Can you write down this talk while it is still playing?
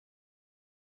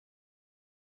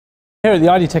Here at the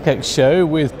IDTechEx show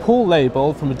with Paul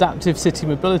Label from Adaptive City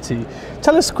Mobility.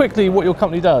 Tell us quickly what your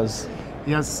company does.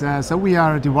 Yes, so we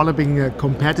are developing a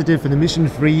competitive and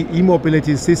emission-free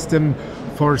e-mobility system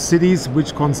for cities,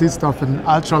 which consists of an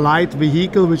ultralight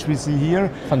vehicle, which we see here.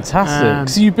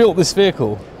 Fantastic. So you built this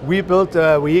vehicle? We built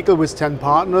a vehicle with 10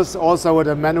 partners, also with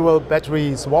a manual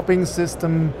battery swapping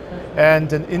system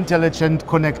and an intelligent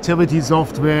connectivity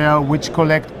software which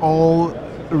collect all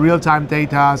real-time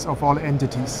data of all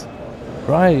entities.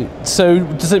 Right. So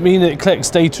does it mean it collects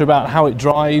data about how it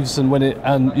drives and when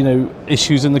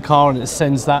issues in the car, and it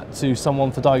sends that to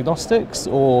someone for diagnostics,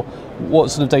 or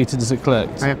what sort of data does it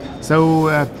collect? So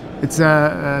it's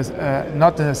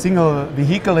not a single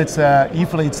vehicle; it's an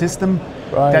e-fleet system.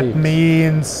 Right. That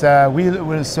means we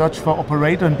will search for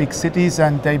operator in big cities,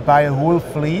 and they buy a whole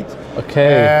fleet.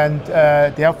 Okay. And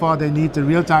therefore, they need the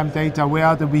real-time data. Where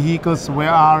are the vehicles? Where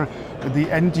are the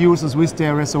end users with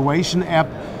their reservation app?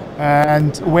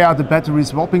 And where are the battery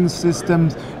swapping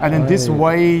systems? And in this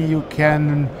way you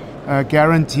can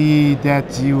guarantee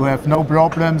that you have no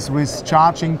problems with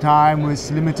charging time,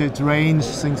 with limited range,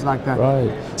 things like that.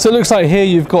 Right. So it looks like here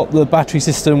you've got the battery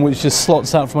system which just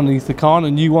slots out from underneath the car and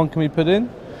a new one can be put in?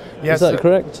 Yes. Is that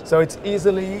correct? So it's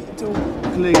easily to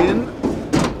click in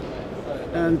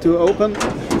and to open.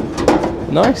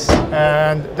 Nice.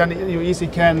 And then you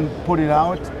easily can put it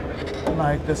out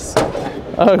like this.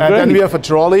 Oh, and then we have a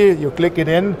trolley. You click it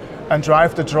in and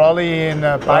drive the trolley in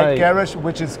a bike garage,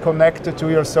 which is connected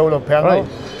to your solar panel.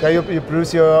 There you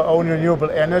produce your own renewable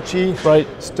energy,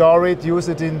 store it, use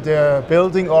it in the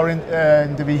building or in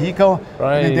the vehicle.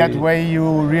 And in that way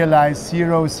you realize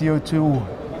zero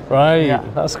CO2. Right,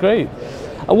 that's great.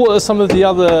 And what are some of the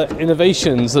other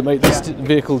innovations that make this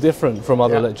vehicle different from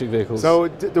other electric vehicles? So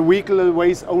the vehicle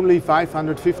weighs only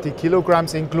 550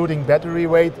 kilograms, including battery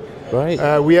weight.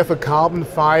 Right. We have a carbon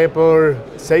fiber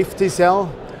safety cell,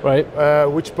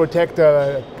 which protect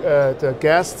the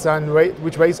guests and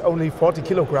which weighs only 40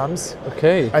 kilograms.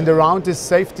 Okay. And around this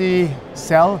safety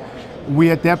cell, we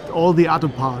adapt all the other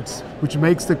parts, which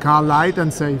makes the car light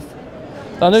and safe.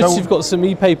 I noticed you've got some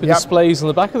e-paper displays on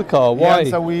the back of the car. Why? Yeah,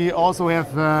 so we also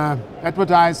have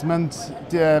advertisement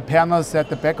panels at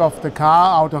the back of the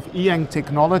car out of e-ink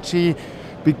technology,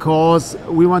 because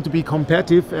we want to be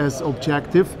competitive as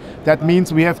objective. That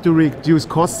means we have to reduce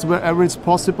costs wherever it's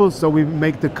possible, so we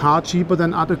make the car cheaper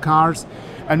than other cars,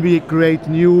 and we create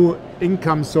new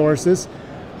income sources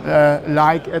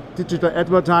like a digital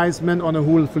advertisement on a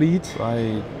whole fleet.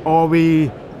 Right. Or we,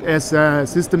 as a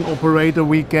system operator,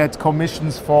 we get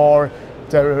commissions for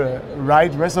the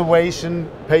ride reservation,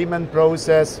 payment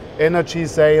process, energy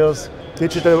sales,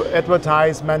 digital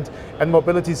advertisement and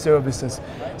mobility services.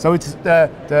 So it's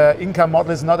the income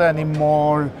model is not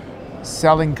anymore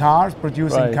selling cars,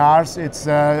 producing cars, it's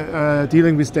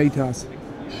dealing with data.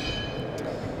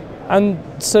 And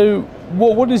so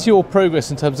what is your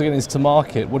progress in terms of getting this to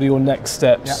market? What are your next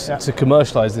steps to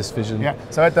commercialize this vision?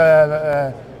 So at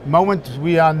the moment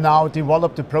we are now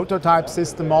developed the prototype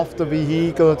system of the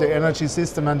vehicle, the energy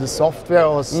system and the software,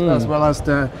 as well as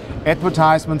the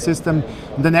advertisement system.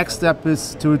 The next step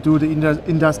is to do the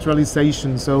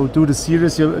industrialization, so do the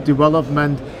serious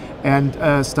development and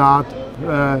start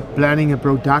planning a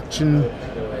production.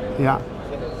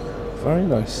 Very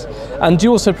nice. And do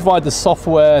you also provide the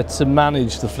software to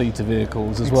manage the fleet of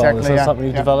vehicles as well? Is that something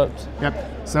you developed?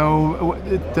 So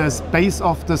the base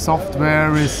of the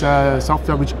software is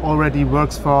software which already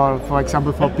works for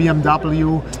example, for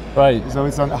BMW. Right. So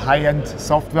it's a high-end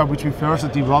software which we further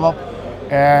develop,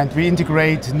 and we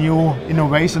integrate new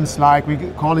innovations, like we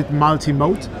call it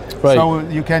multi-mode. So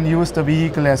you can use the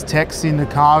vehicle as taxi, in the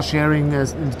car sharing,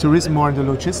 as in tourism or in the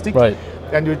logistics.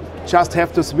 And you just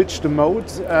have to switch the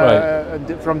mode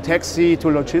from taxi to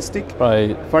logistic.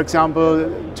 For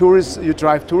example, you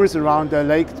drive tourists around the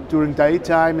lake during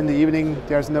daytime. In the evening,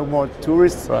 there's no more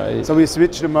tourists. So we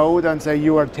switch the mode and say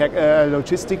you are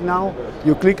logistic now.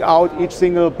 You click out each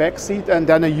single back seat, and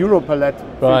then a Euro pallet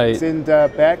fits in the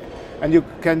back, and you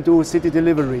can do city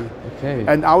delivery.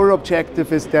 And our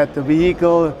objective is that the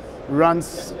vehicle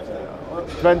runs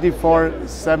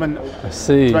 24/7,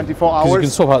 24 hours. You can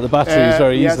swap out the batteries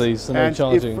very easily, so no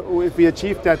charging. If we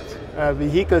achieve that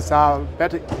vehicles are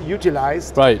better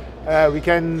utilized, we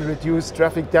can reduce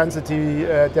traffic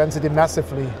density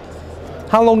massively.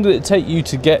 How long did it take you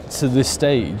to get to this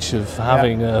stage of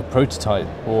having a prototype,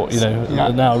 or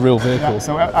now a real vehicle?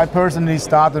 So I personally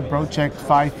started the project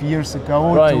 5 years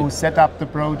ago to set up the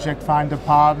project, find a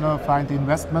partner, find the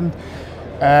investment.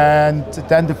 And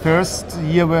then the first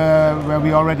year where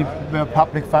we already were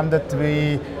public funded,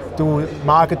 we do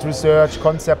market research,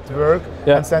 concept work.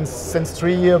 And since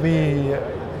 3 years we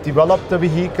developed the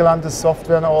vehicle and the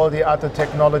software and all the other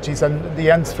technologies, and in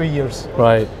the end 3 years.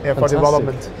 Right. Yeah, for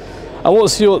development. And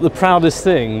what's the proudest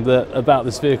thing about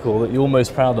this vehicle that you're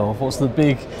most proud of? What's the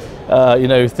big,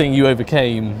 thing you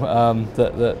overcame?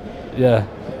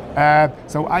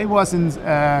 So I was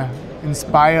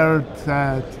inspired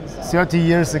 30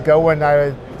 years ago when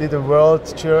I did a world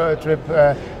trip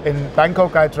in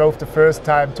Bangkok. I drove the first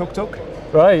time tuk-tuk.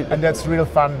 Right. And that's real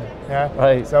fun. Yeah.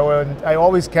 Right. So I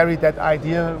always carried that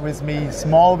idea with me.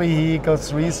 Small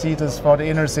vehicles, 3-seaters for the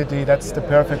inner city. That's the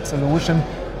perfect solution.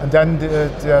 And then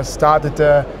started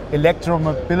the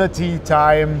electromobility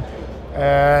time.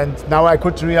 And now I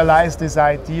could realize this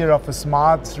idea of a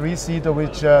smart 3-seater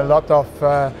with a lot of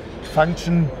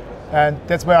function. And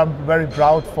that's where I'm very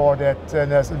proud for that.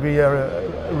 And we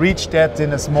reached that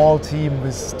in a small team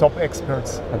with top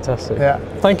experts. Fantastic. Yeah.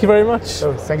 Thank you very much.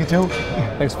 So, thank you too.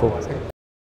 Thanks, Paul.